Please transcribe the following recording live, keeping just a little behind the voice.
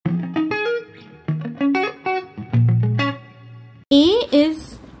A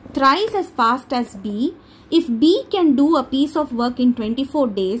is thrice as fast as B. If B can do a piece of work in 24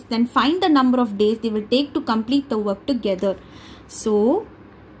 days, then find the number of days they will take to complete the work together. So,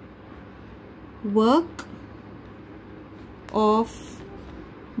 work of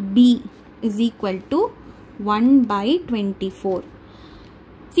B is equal to 1 by 24.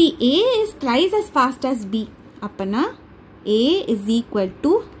 See, A is thrice as fast as B. Appana, A is equal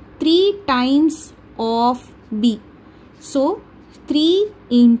to 3 times of B. So, 3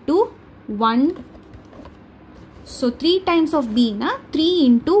 into 1. So, 3 times of B, na? 3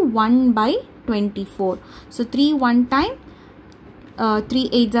 into 1 by 24. So, 3 one time, 3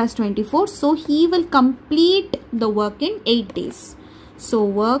 8 is 24. So, he will complete the work in 8 days. So,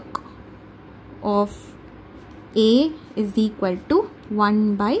 work of A is equal to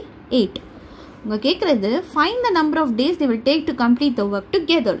 1 by 8. Okay, find the number of days they will take to complete the work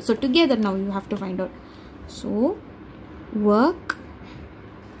together. So, together now you have to find out. So, work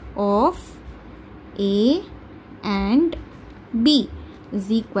of A and B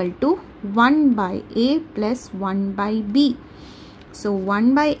is equal to 1 by A plus 1 by B. So,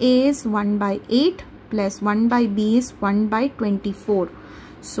 1 by A is 1 by 8 plus 1 by B is 1 by 24.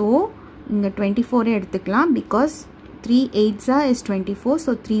 So, in the 24 எடுத்துக்கலாம் because 3 8s is 24.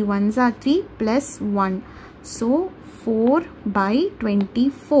 So, 3 1s are 3 plus 1. So, 4 by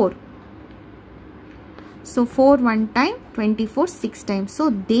 24. So, 4 1 time, 24 6 times. So,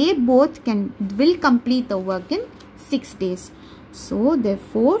 they both will complete the work in 6 days. So,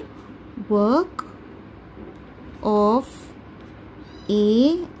 therefore, work of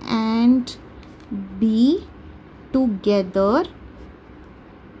A and B together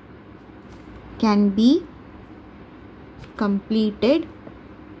can be completed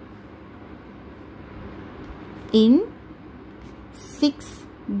in 6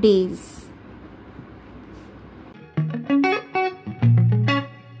 days.